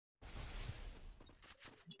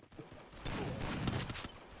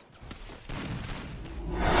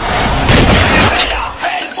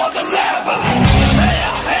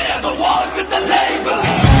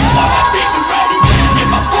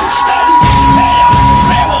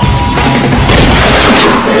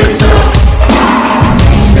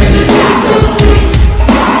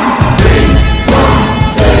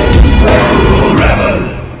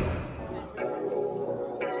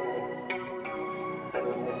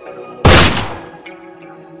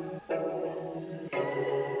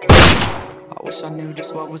wish I knew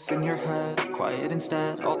just what was in your head. Quiet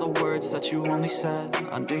instead, all the words that you only said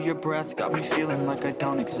under your breath got me feeling like I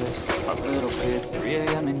don't exist. A little bit, 3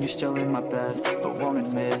 AM and you're still in my bed, but won't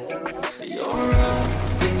admit you're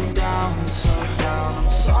up and down, so down.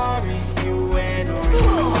 I'm sorry, you in or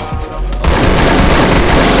you out. I'm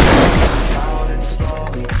out and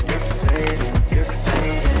slowly you're fading.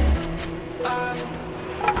 I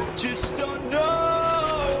just don't know.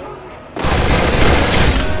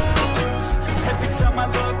 Every time I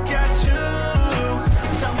look at you,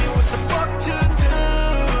 tell me what the fuck to do.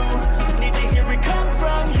 Need to hear it come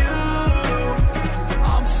from you.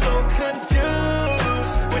 I'm so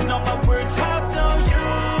confused when all my words have no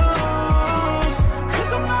use.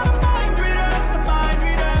 Cause I'm not a mind reader, a mind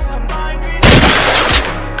reader, a mind reader.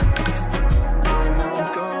 I won't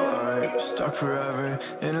go, I'm stuck forever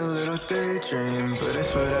in a little daydream, but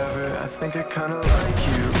it's whatever. I think I kinda like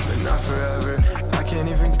you, but not forever. I can't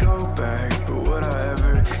even go back, but would I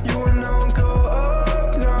ever? You and I won't go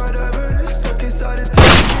up, not ever. Stuck inside a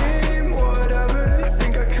dream, whatever.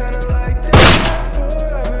 Think I kinda like that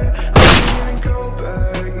forever. I can't even go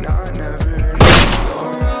back, not never.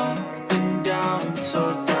 You're up and down, so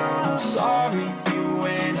down. I'm sorry, you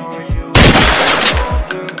in or you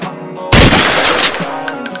out. I'm over,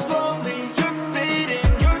 slowly you're fading.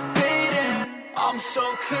 I'm so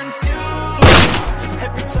confused.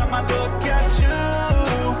 Every time I look at you,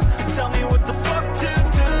 tell me what the fuck to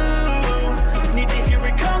do. Need to hear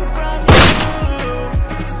it come from you.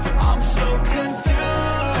 I'm so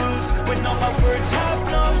confused when all my words have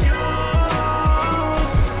no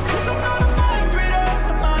use. Cause I'm not a mind reader,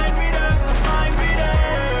 a mind reader, a mind reader.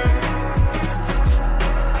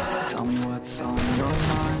 Tell me what's on your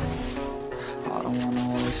mind. I don't wanna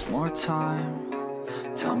waste more time.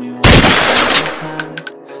 Tell me what's in your head.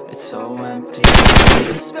 It's so empty in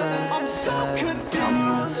this bed. I'm so confused. Tell me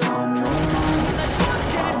what's on your mind.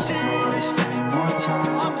 I don't wanna waste any more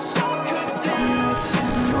time. I'm so confused. Tell me what's in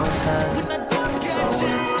your head. It's so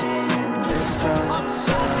empty in this bed. I'm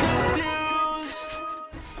so confused.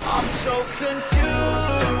 I'm so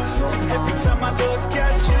confused. Every time I look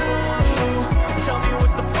at you, tell me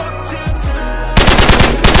what the fuck to do.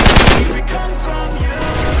 Here it comes from you.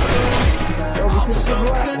 I'm so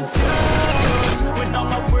confused when all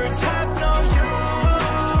my words have no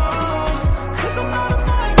use. Cause I'm not a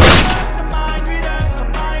mind reader, a mind reader, a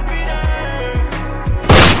mind reader.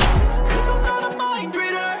 Cause I'm not a mind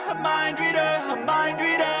reader, a mind reader, a mind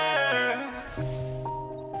reader.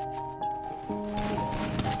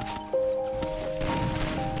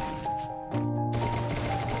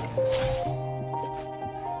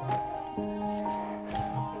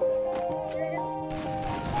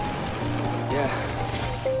 Yeah.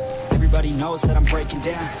 Everybody knows that I'm breaking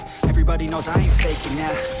down. Everybody knows I ain't faking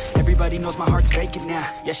now. Everybody knows my heart's vacant now.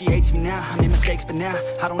 Yeah, she hates me now, I made mistakes, but now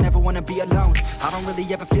I don't ever wanna be alone. I don't really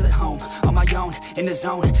ever feel at home. On my own, in the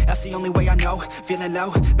zone, that's the only way I know. Feeling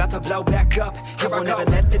low, about to blow back up. Here I won't ever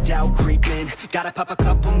let the doubt creep in. Gotta pop a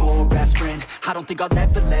couple more aspirin. I don't think I'll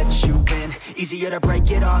ever let you in. Easier to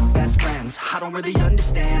break it off best friends. I don't really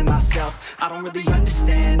understand myself. I don't really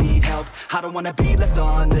understand, need help. I don't wanna be left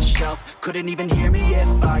on the shelf. Couldn't even hear me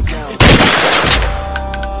if I yelled.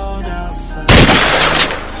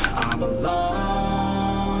 Outside, I'm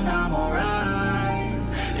alone, I'm alright.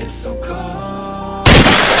 It's so cold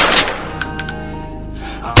outside.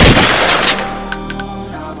 I'm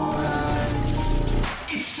alone, I'm alright.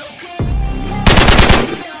 It's so cold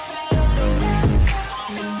outside.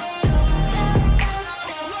 I'm alone.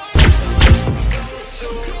 It's so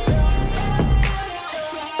cold outside.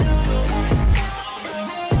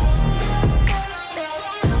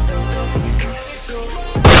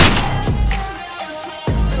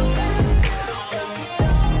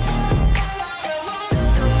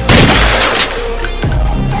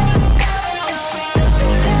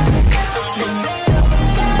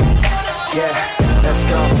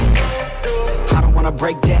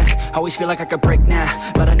 Break down, always feel like I could break now,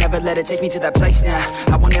 but I never let it take me to that place now.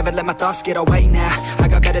 I won't ever let my thoughts get away now. I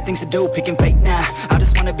got better things to do, picking fate now. I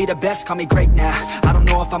just wanna be the best, call me great now. I don't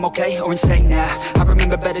know if I'm okay or insane now. I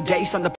remember better days on the